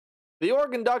The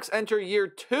Oregon Ducks enter year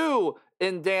 2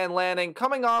 in Dan Lanning,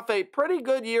 coming off a pretty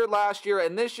good year last year,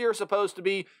 and this year is supposed to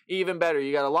be even better.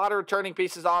 You got a lot of returning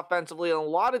pieces offensively and a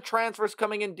lot of transfers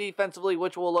coming in defensively,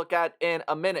 which we'll look at in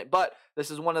a minute. But this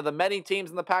is one of the many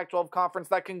teams in the Pac-12 conference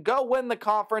that can go win the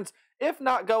conference, if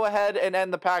not go ahead and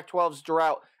end the Pac-12's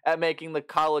drought at making the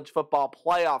college football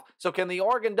playoff. So can the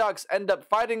Oregon Ducks end up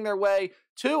fighting their way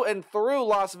to and through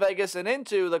Las Vegas and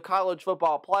into the college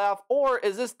football playoff, or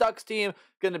is this Ducks team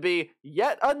going to be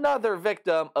yet another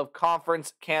victim of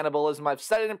conference cannibalism? I've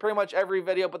said it in pretty much every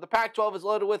video, but the Pac-12 is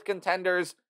loaded with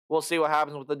contenders. We'll see what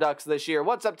happens with the Ducks this year.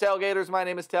 What's up, Tailgaters? My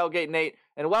name is Tailgate Nate,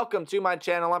 and welcome to my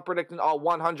channel. I'm predicting all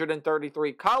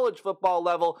 133 college football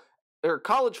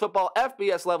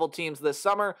FBS level teams this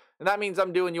summer, and that means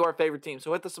I'm doing your favorite team.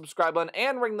 So hit the subscribe button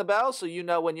and ring the bell so you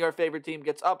know when your favorite team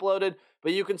gets uploaded.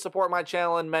 But you can support my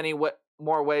channel in many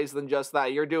more ways than just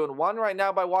that. You're doing one right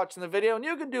now by watching the video, and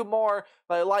you can do more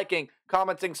by liking,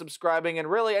 commenting, subscribing, and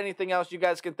really anything else you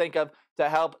guys can think of to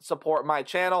help support my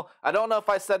channel. I don't know if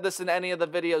I said this in any of the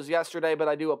videos yesterday, but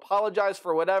I do apologize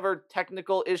for whatever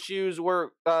technical issues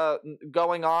were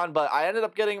going on, but I ended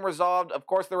up getting resolved. Of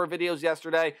course, there were videos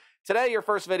yesterday. Today, your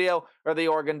first video are the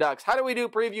Oregon Ducks. How do we do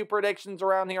preview predictions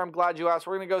around here? I'm glad you asked.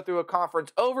 We're going to go through a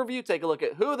conference overview, take a look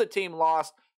at who the team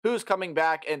lost, who's coming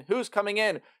back, and who's coming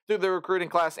in through the recruiting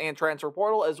class and transfer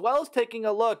portal, as well as taking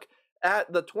a look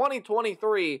at the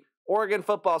 2023 Oregon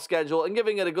football schedule and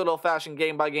giving it a good old-fashioned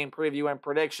game-by-game preview and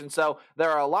prediction. So there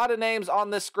are a lot of names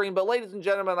on this screen, but ladies and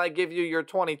gentlemen, I give you your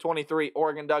 2023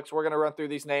 Oregon Ducks. We're going to run through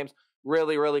these names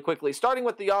really quickly. Starting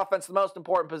with the offense, the most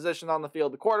important position on the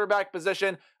field, the quarterback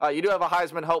position. You do have a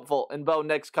Heisman hopeful in Bo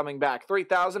Nix coming back.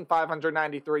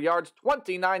 3,593 yards,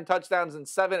 29 touchdowns, and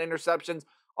 7 interceptions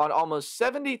on almost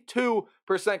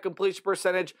 72% completion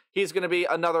percentage. He's going to be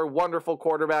another wonderful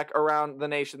quarterback around the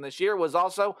nation this year. Was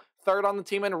also third on the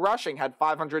team in rushing, had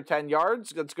 510 yards.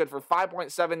 That's good for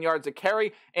 5.7 yards a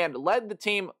carry, and led the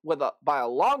team by a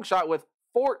long shot with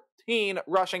 14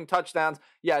 rushing touchdowns.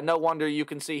 Yeah, no wonder you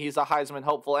can see he's a Heisman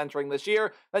hopeful entering this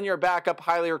year. Then your backup,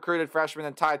 highly recruited freshman,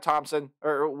 and Ty Thompson,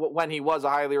 or when he was a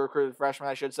highly recruited freshman,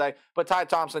 I should say. But Ty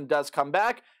Thompson does come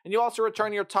back. And you also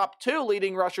return your top 2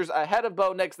 leading rushers ahead of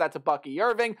Bo Nix. That's Bucky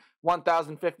Irving,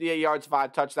 1,058 yards,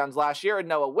 5 touchdowns last year. And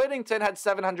Noah Whittington had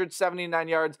 779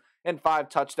 yards and 5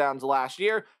 touchdowns last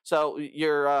year. So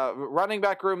your running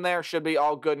back room there should be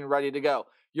all good and ready to go.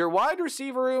 Your wide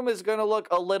receiver room is going to look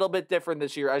a little bit different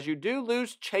this year, as you do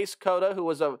lose Chase Cota, who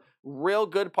was a real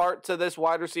good part to this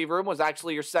wide receiver room, was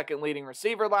actually your second leading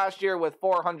receiver last year with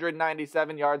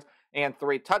 497 yards and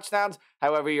 3 touchdowns.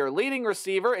 However, your leading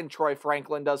receiver in Troy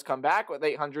Franklin does come back with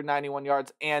 891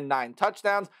 yards and 9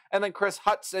 touchdowns. And then Chris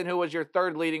Hudson, who was your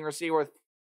third leading receiver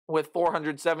with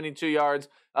 472 yards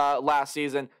last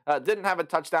season. Didn't have a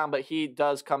touchdown, but he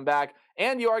does come back.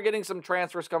 And you are getting some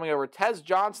transfers coming over. Tez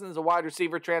Johnson is a wide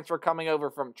receiver transfer coming over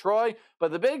from Troy.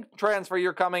 But the big transfer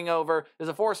you're coming over is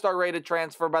a 4-star rated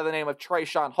transfer by the name of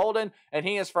Trayshawn Holden, and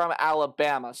he is from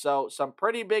Alabama. So some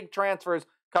pretty big transfers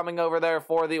coming over there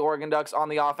for the Oregon Ducks on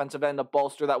the offensive end to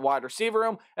bolster that wide receiver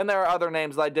room. And there are other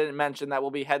names that I didn't mention that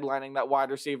will be headlining that wide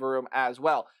receiver room as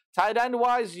well. Tight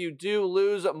end-wise, you do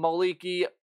lose Maliki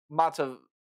Mataval.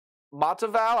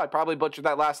 I probably butchered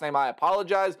that last name. I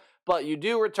apologize. But you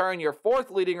do return your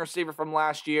 4th leading receiver from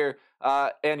last year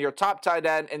and your top tight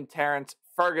end in Terrence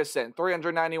Ferguson.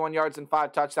 391 yards and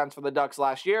 5 touchdowns for the Ducks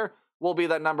last year. Will be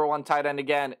that number 1 tight end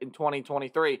again in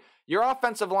 2023. Your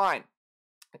offensive line.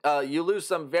 You lose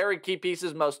some very key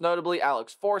pieces, most notably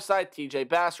Alex Forsythe, TJ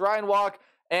Bass, Ryan Walk,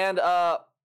 and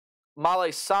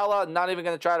Male Sala. Not even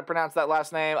going to try to pronounce that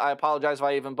last name. I apologize if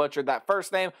I even butchered that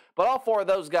first name. But all 4 of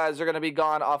those guys are going to be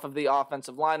gone off of the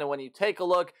offensive line. And when you take a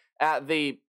look at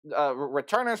the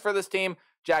returners for this team,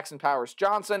 Jackson Powers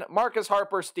Johnson, Marcus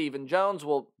Harper, Stephen Jones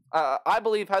will, I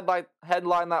believe,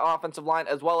 headline that offensive line,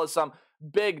 as well as some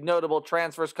big notable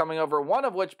transfers coming over, one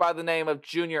of which by the name of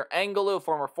Junior Angelou,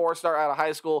 former 4-star out of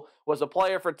high school, was a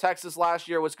player for Texas last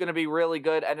year, was going to be really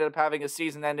good, ended up having a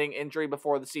season-ending injury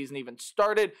before the season even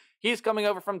started. He's coming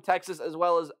over from Texas, as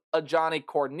well as a Johnny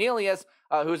Cornelius,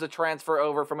 who's a transfer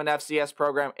over from an FCS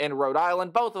program in Rhode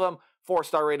Island. Both of them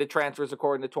 4-star rated transfers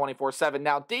according to 24/7.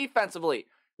 Now, defensively,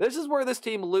 this is where this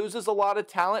team loses a lot of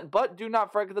talent, but do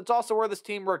not forget that's also where this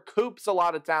team recoups a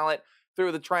lot of talent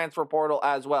through the transfer portal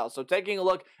as well. So taking a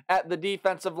look at the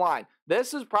defensive line,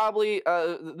 this is probably,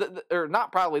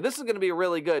 this is going to be a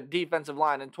really good defensive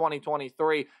line in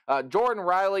 2023. Jordan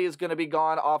Riley is going to be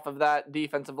gone off of that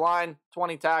defensive line,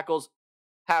 20 tackles,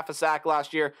 half a sack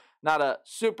last year. Not a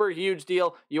super huge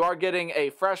deal. You are getting a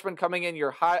freshman coming in,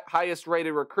 your highest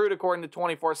rated recruit according to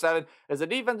 24/7 is a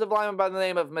defensive lineman by the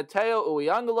name of Mateo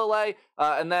Uiagalelei.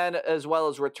 And then as well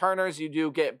as returners, you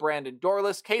do get Brandon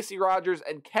Dorless, Casey Rogers,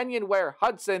 and Kenyon Ware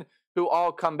Hudson, who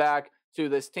all come back to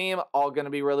this team. All going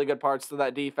to be really good parts to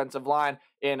that defensive line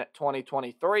in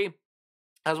 2023.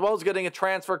 As well as getting a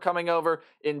transfer coming over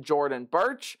in Jordan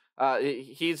Birch.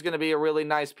 He's going to be a really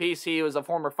nice piece. He was a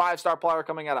former 5-star player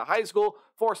coming out of high school,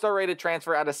 4-star rated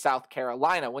transfer out of South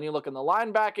Carolina. When you look in the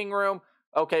linebacking room,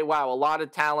 okay, wow, a lot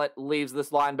of talent leaves this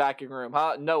linebacking room,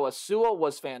 huh? Noah Sewell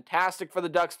was fantastic for the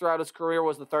Ducks throughout his career,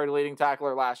 was the 3rd leading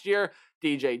tackler last year.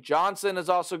 DJ Johnson is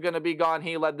also going to be gone.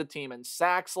 He led the team in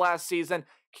sacks last season.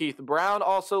 Keith Brown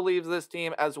also leaves this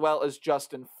team, as well as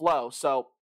Justin Flo. So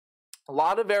a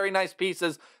lot of very nice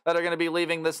pieces that are going to be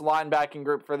leaving this linebacking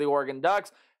group for the Oregon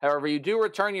Ducks. However, you do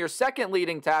return your 2nd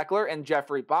leading tackler in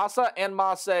Jeffrey Bassa, and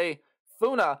Masai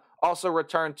Funa also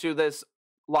return to this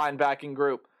linebacking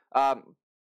group.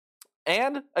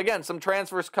 And again, some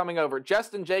transfers coming over.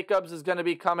 Justin Jacobs is going to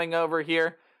be coming over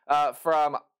here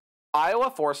from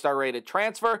Iowa, 4-star rated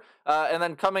transfer. And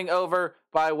then coming over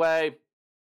by way...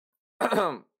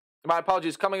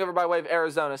 coming over by way of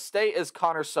Arizona State is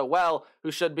Connor Sowell,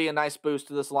 who should be a nice boost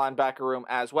to this linebacker room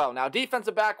as well. Now,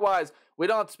 defensive back-wise, we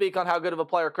don't have to speak on how good of a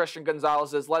player Christian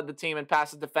Gonzalez is. Led the team in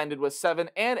passes defended with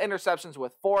 7 and interceptions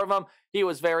with 4 of them. He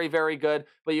was very, very good,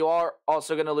 but you are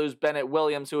also going to lose Bennett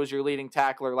Williams, who was your leading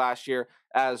tackler last year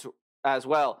as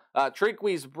well.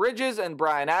 Trequise Bridges and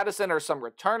Brian Addison are some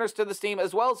returners to this team,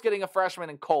 as well as getting a freshman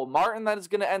in Cole Martin that is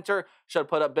going to enter. Should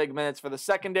put up big minutes for the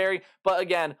secondary. But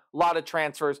again, a lot of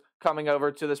transfers coming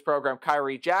over to this program.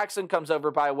 Kyrie Jackson comes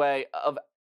over by way of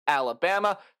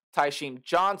Alabama. Tysheem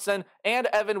Johnson and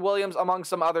Evan Williams, among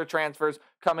some other transfers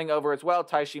coming over as well.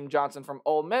 Tysheem Johnson from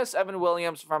Ole Miss, Evan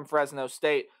Williams from Fresno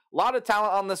State. A lot of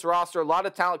talent on this roster, a lot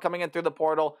of talent coming in through the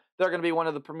portal. They're going to be one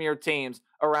of the premier teams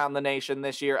around the nation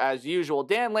this year as usual.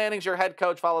 Dan Lanning's your head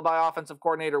coach, followed by offensive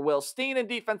coordinator Will Steen and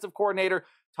defensive coordinator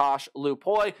Tosh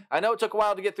Lupoy. I know it took a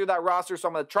while to get through that roster, so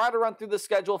I'm going to try to run through the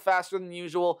schedule faster than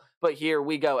usual, but here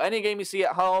we go. Any game you see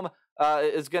at home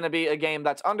is going to be a game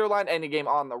that's underlined. Any game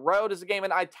on the road is a game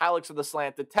in italics with the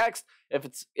slanted text. If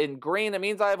it's in green, it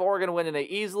means I have Oregon winning it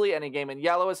easily. Any game in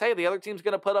yellow is, hey, the other team's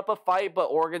going to put up a fight, but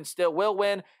Oregon still will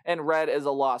win, and red is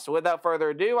a loss. So without further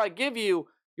ado, I give you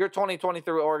your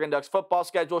 2023 Oregon Ducks football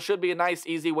schedule. Should be a nice,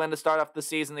 easy win to start off the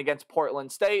season against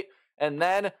Portland State, and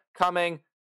then going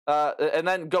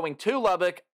to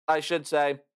Lubbock, I should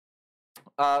say,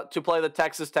 to play the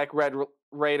Texas Tech Red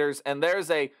Raiders, and there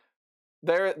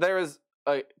is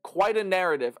quite a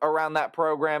narrative around that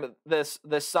program this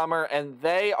summer, and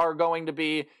they are going to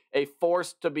be a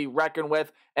force to be reckoned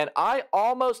with. And I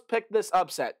almost picked this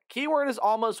upset. Keyword is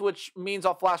almost, which means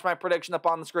I'll flash my prediction up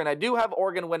on the screen. I do have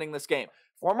Oregon winning this game.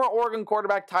 Former Oregon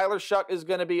quarterback Tyler Shuck is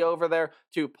going to be over there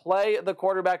to play the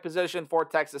quarterback position for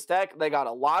Texas Tech. They got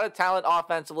a lot of talent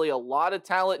offensively, a lot of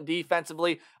talent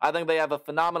defensively. I think they have a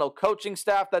phenomenal coaching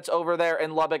staff that's over there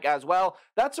in Lubbock as well.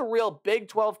 That's a real Big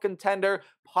 12 contender.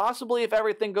 Possibly, if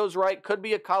everything goes right, could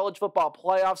be a college football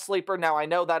playoff sleeper. Now, I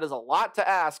know that is a lot to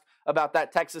ask about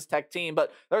that Texas Tech team,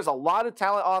 but there's a lot of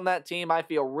talent on that team. I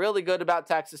feel really good about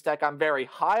Texas Tech. I'm very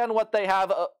high on what they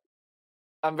have.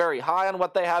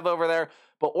 Over there.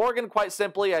 But Oregon, quite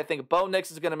simply, I think Bo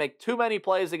Nix is going to make too many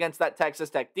plays against that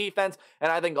Texas Tech defense.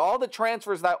 And I think all the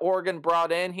transfers that Oregon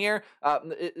brought in here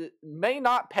it may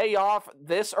not pay off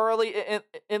this early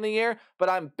in the year, but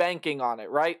I'm banking on it,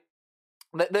 right?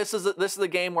 This is a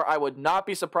game where I would not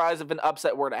be surprised if an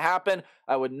upset were to happen.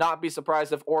 I would not be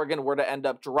surprised if Oregon were to end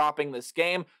up dropping this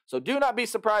game. So do not be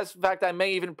surprised. In fact, I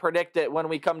may even predict it when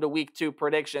we come to week 2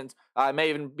 predictions. I may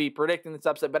even be predicting this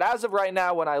upset. But as of right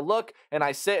now, when I look and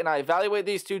I sit and I evaluate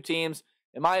these two teams,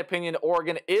 in my opinion,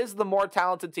 Oregon is the more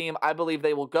talented team. I believe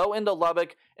they will go into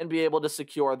Lubbock and be able to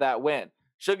secure that win.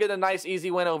 Should get a nice,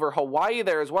 easy win over Hawaii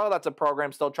there as well. That's a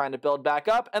program still trying to build back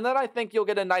up. And then I think you'll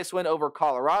get a nice win over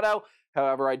Colorado.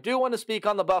 However, I do want to speak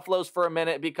on the Buffaloes for a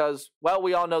minute because, well,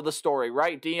 we all know the story,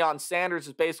 right? Deion Sanders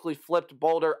has basically flipped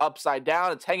Boulder upside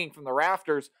down. It's hanging from the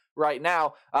rafters right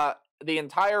now. The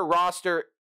entire roster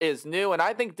is new, and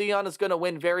I think Deion is going to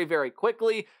win very, very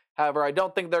quickly. However, I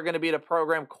don't think they're going to beat a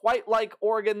program quite like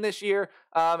Oregon this year.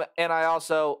 And I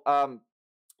also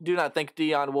do not think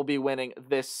Deion will be winning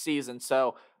this season.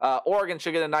 So Oregon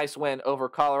should get a nice win over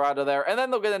Colorado there. And then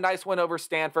they'll get a nice win over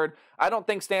Stanford. I don't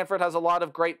think Stanford has a lot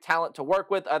of great talent to work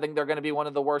with. I think they're going to be one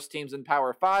of the worst teams in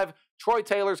Power 5. Troy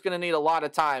Taylor's going to need a lot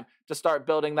of time to start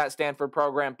building that Stanford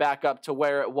program back up to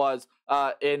where it was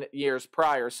in years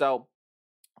prior. So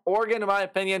Oregon, in my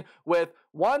opinion, with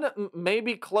one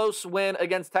maybe close win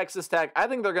against Texas Tech, I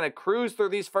think they're going to cruise through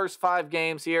these first 5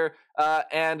 games here,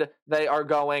 and they are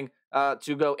going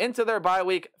to go into their bye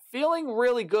week feeling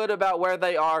really good about where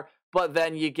they are. But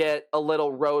then you get a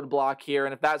little roadblock here,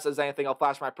 and if that says anything, I'll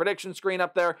flash my prediction screen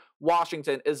up there.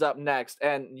 Washington is up next,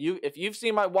 and if you've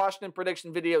seen my Washington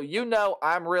prediction video, you know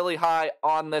I'm really high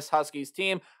on this Huskies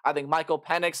team. I think Michael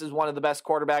Penix is one of the best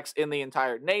quarterbacks in the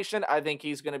entire nation. I think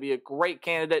he's going to be a great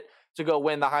candidate to go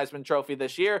win the Heisman Trophy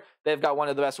this year. They've got one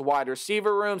of the best wide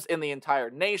receiver rooms in the entire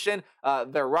nation.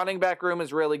 Their running back room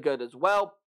is really good as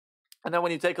well. And then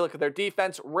when you take a look at their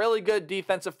defense, really good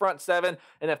defensive front 7.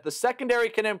 And if the secondary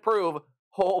can improve,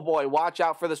 oh boy, watch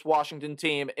out for this Washington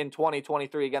team in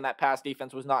 2023. Again, that pass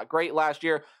defense was not great last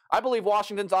year. I believe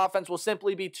Washington's offense will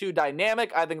simply be too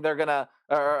dynamic. I think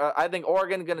I think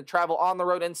Oregon going to travel on the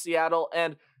road in Seattle,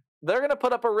 and they're going to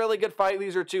put up a really good fight.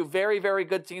 These are 2 very, very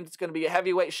good teams. It's going to be a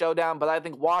heavyweight showdown, but I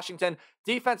think Washington,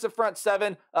 defensive front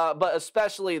 7, but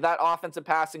especially that offensive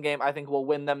passing game, I think will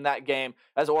win them that game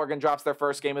as Oregon drops their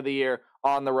first game of the year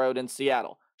on the road in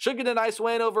Seattle. Should get a nice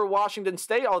win over Washington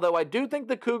State, although I do think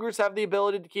the Cougars have the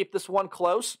ability to keep this one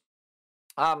close.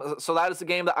 So that is a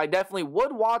game that I definitely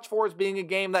would watch for as being a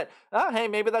game that, hey,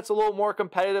 maybe that's a little more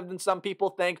competitive than some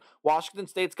people think. Washington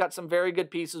State's got some very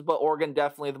good pieces, but Oregon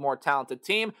definitely the more talented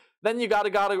team. Then you gotta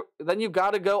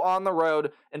go on the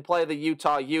road and play the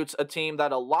Utah Utes, a team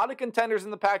that a lot of contenders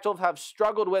in the Pac-12 have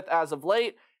struggled with as of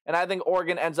late. And I think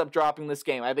Oregon ends up dropping this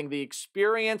game. I think the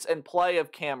experience and play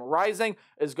of Cam Rising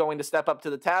is going to step up to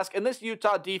the task. And this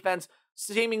Utah defense,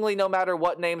 seemingly no matter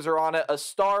what names are on it, a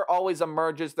star always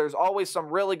emerges. There's always some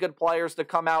really good players to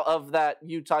come out of that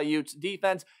Utah Utes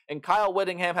defense. And Kyle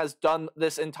Whittingham has done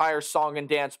this entire song and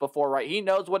dance before, right? He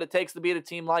knows what it takes to beat a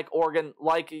team like Oregon,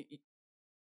 like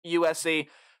USC.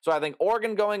 So I think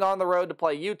Oregon going on the road to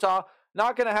play Utah,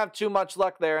 not going to have too much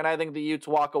luck there. And I think the Utes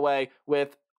walk away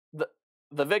with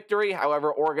the victory. However,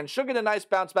 Oregon should get a nice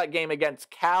bounce-back game against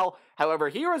Cal. However,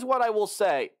 here is what I will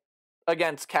say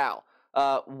against Cal.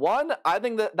 One, I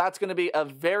think that's going to be a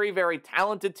very, very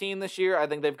talented team this year. I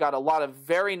think they've got a lot of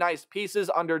very nice pieces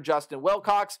under Justin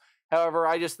Wilcox. However,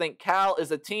 I just think Cal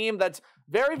is a team that's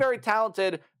very, very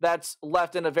talented, that's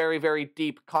left in a very, very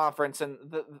deep conference. And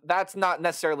that's not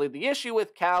necessarily the issue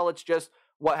with Cal. It's just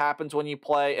what happens when you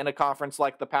play in a conference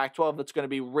like the Pac-12 that's going to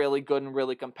be really good and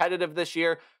really competitive this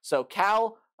year. So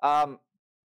Cal, I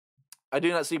do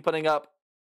not see putting up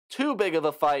too big of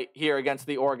a fight here against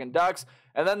the Oregon Ducks.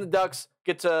 And then the Ducks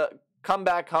get to come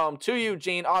back home to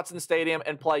Eugene, Autzen Stadium,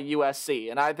 and play USC.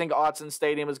 And I think Autzen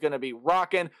Stadium is going to be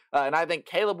rocking. And I think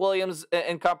Caleb Williams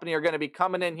and company are going to be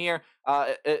coming in here.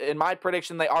 In my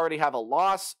prediction, they already have a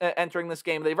loss entering this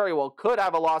game. They very well could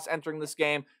have a loss entering this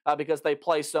game because they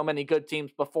play so many good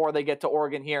teams before they get to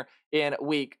Oregon here in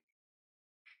week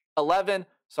 11.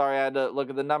 Sorry, I had to look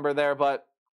at the number there. But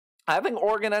I think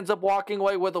Oregon ends up walking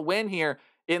away with a win here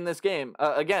in this game.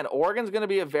 Again, Oregon's going to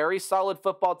be a very solid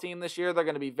football team this year. They're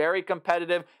going to be very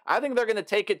competitive. I think they're going to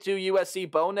take it to USC.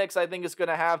 Bo Nix, I think, is going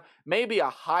to have maybe a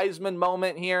Heisman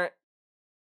moment here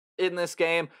in this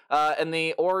game. And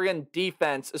the Oregon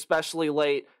defense, especially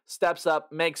late, steps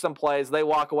up, makes some plays. They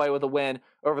walk away with a win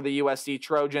over the USC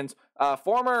Trojans.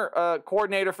 Former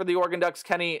coordinator for the Oregon Ducks,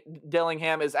 Kenny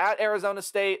Dillingham, is at Arizona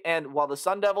State. And while the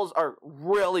Sun Devils are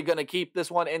really going to keep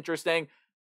this one interesting,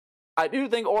 I do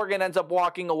think Oregon ends up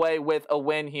walking away with a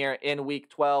win here in Week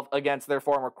 12 against their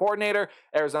former coordinator.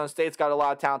 Arizona State's got a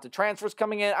lot of talented transfers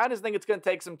coming in. I just think it's going to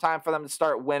take some time for them to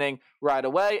start winning right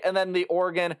away. And then the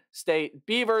Oregon State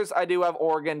Beavers, I do have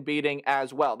Oregon beating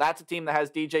as well. That's a team that has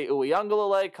DJ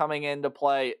Uiagalelei coming in to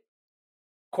play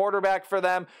quarterback for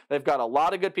them. They've got a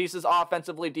lot of good pieces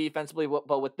offensively, defensively,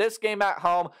 but with this game at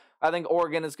home, I think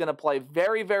Oregon is going to play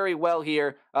very, very well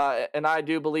here. And I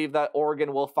do believe that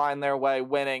Oregon will find their way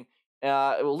winning,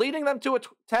 leading them to a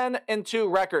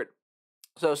 10-2 record.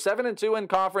 So 7-2 in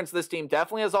conference. This team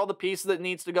definitely has all the pieces that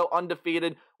needs to go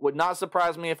undefeated. Would not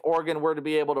surprise me if Oregon were to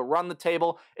be able to run the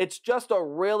table. It's just a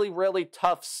really, really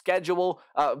tough schedule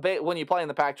when you play in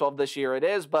the Pac-12 this year. It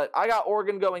is, but I got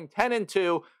Oregon going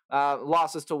 10-2.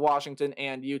 Losses to Washington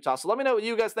and Utah. So let me know what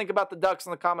you guys think about the Ducks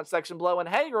in the comment section below. And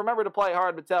hey, remember to play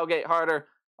hard but tailgate harder.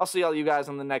 I'll see all you guys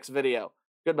in the next video.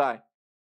 Goodbye.